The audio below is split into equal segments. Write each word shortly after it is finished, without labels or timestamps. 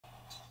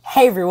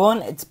Hey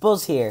everyone, it's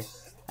Buzz here,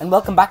 and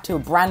welcome back to a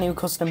brand new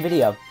custom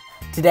video.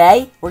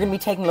 Today, we're going to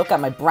be taking a look at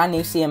my brand new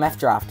CMF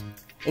draft.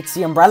 It's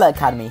the Umbrella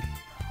Academy.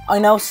 I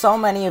know so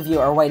many of you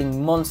are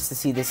waiting months to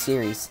see this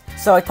series,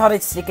 so I thought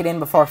I'd stick it in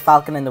before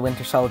Falcon and the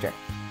Winter Soldier.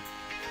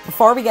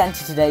 Before we get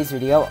into today's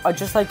video, I'd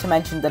just like to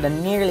mention that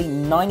nearly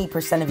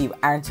 90% of you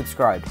aren't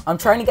subscribed. I'm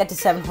trying to get to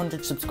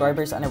 700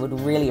 subscribers and I would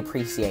really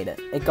appreciate it.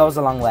 It goes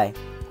a long way.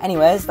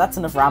 Anyways, that's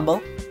enough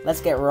ramble. Let's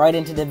get right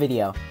into the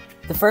video.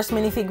 The first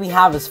minifig we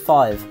have is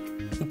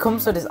 5. He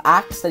comes with his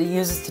axe that he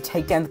uses to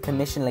take down the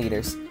commission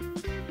leaders.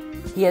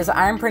 He has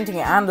arm printing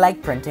and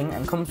leg printing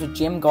and comes with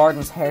Jim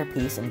Gordon's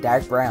hairpiece in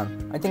dark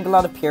brown. I think a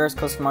lot of purist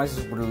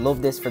customizers would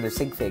love this for their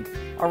sig fig,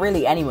 or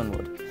really anyone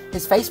would.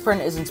 His face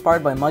print is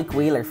inspired by Mike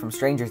Wheeler from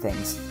Stranger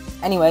Things.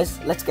 Anyways,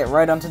 let's get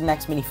right on to the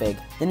next minifig.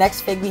 The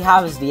next fig we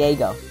have is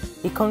Diego.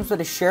 He comes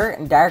with a shirt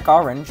in dark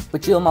orange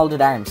with dual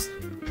molded arms.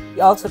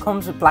 He also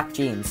comes with black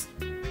jeans.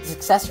 His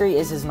accessory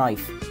is his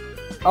knife.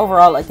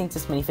 Overall, I think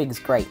this minifig is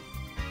great.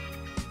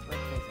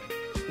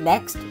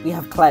 Next, we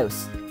have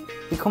Klaus.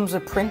 He comes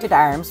with printed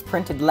arms,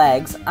 printed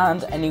legs,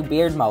 and a new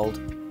beard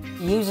mold.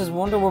 He uses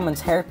Wonder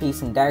Woman's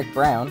hairpiece in dark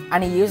brown,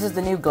 and he uses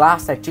the new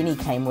glass that Ginny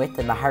came with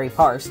in the Harry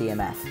Potter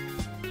CMF.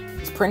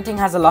 His printing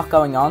has a lot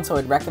going on, so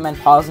I'd recommend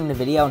pausing the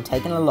video and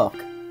taking a look.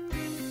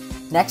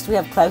 Next, we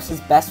have Klaus's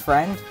best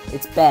friend.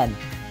 It's Ben.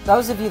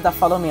 Those of you that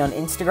follow me on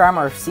Instagram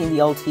or have seen the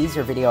old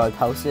teaser video I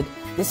posted,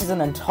 this is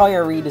an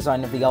entire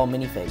redesign of the old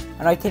minifig,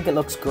 and I think it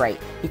looks great.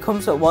 He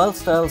comes with Wild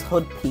Styles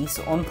hood piece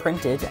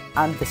unprinted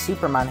and the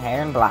Superman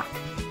hair in black.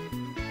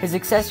 His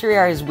accessory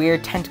are his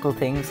weird tentacle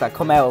things that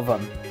come out of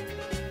him.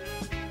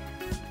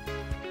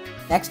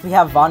 Next we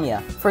have Vanya.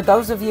 For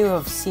those of you who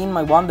have seen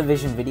my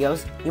WandaVision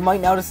videos, you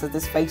might notice that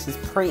this face is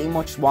pretty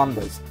much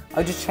Wanda's.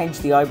 I just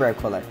changed the eyebrow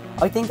colour.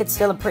 I think it's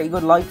still a pretty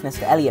good likeness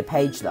to Elliot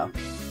Page though.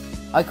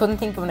 I couldn't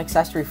think of an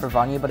accessory for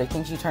Vanya, but I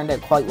think she turned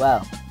out quite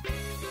well.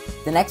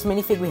 The next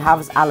minifig we have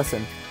is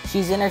Allison.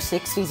 She's in her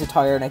 60s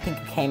attire and I think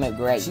it came out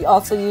great. She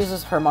also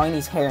uses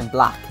Hermione's hair in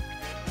black.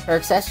 Her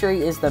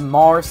accessory is the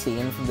Moore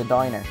scene from the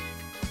diner.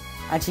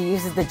 And she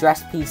uses the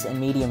dress piece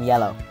in medium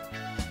yellow.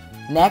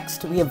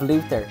 Next we have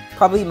Luther,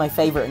 probably my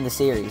favourite in the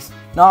series.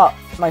 Not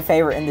my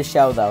favourite in the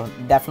show though,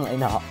 definitely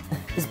not.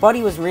 His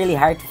body was really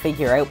hard to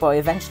figure out, but I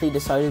eventually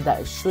decided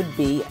that it should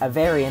be a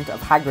variant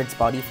of Hagrid's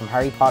body from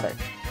Harry Potter.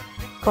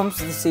 Comes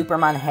with the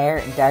Superman hair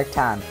in dark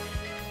tan.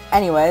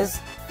 Anyways,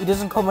 he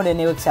doesn't come with a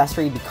new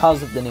accessory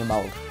because of the new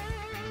mold.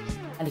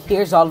 And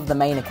here's all of the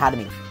main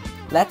academy.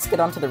 Let's get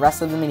on to the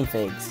rest of the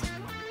minifigs.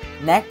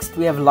 Next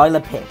we have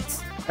Lila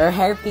Pitts. Her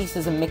hairpiece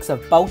is a mix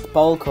of both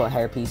bowl cut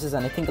hairpieces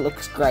and I think it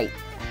looks great.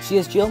 She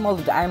has dual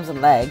molded arms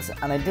and legs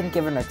and I didn't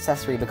give her an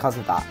accessory because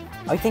of that.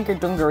 I think her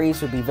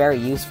dungarees would be very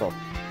useful.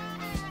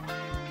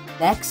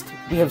 Next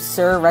we have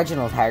Sir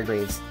Reginald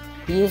Hargreaves.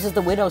 He uses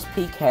the Widow's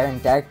Peak hair in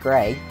dark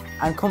grey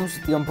and comes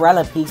with the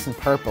umbrella piece in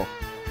purple.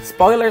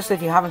 Spoilers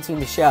if you haven't seen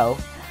the show,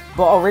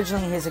 but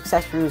originally his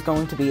accessory was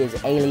going to be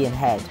his alien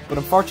head, but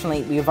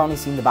unfortunately we have only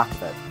seen the back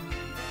of it.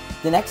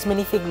 The next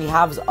minifig we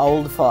have is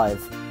Old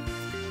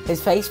 5.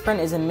 His face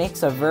print is a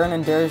mix of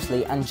Vernon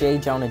Dursley and J.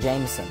 Jonah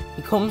Jameson.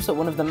 He comes with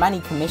one of the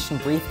many commissioned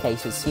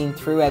briefcases seen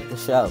throughout the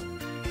show.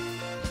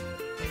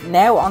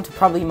 Now onto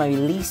probably my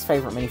least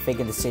favourite minifig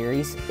in the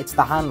series, it's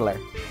the Handler.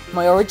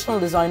 My original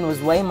design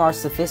was way more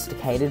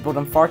sophisticated, but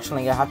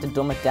unfortunately I had to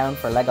dumb it down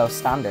for LEGO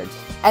standards.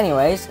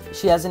 Anyways,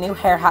 she has a new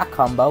hair hat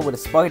combo with a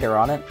spider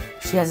on it,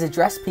 she has a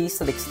dress piece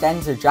that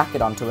extends her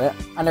jacket onto it,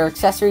 and her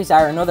accessories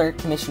are another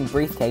commissioned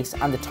briefcase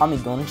and the Tommy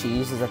gun she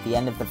uses at the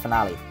end of the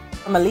finale.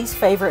 From a least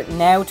favourite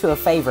now to a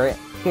favourite,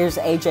 here's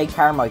AJ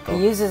Carmichael.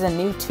 He uses a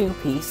new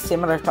two-piece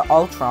similar to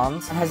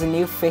Ultron's and has a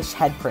new fish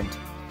head print.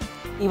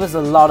 He was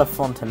a lot of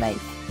fun to make.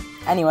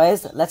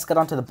 Anyways, let's get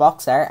onto the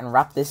box art and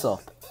wrap this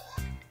up.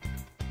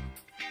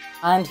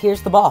 And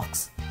here's the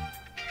box.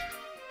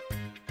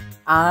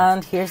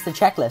 And here's the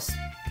checklist.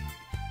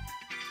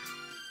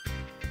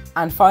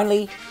 And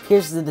finally,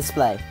 here's the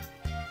display.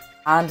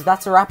 And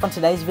that's a wrap on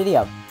today's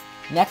video.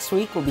 Next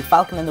week will be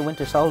Falcon and the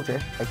Winter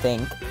Soldier, I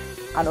think,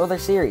 and other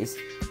series.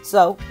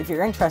 So, if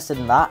you're interested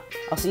in that,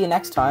 I'll see you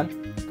next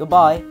time.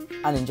 Goodbye,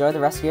 and enjoy the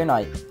rest of your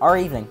night, or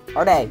evening,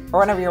 or day, or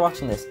whenever you're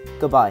watching this.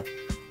 Goodbye.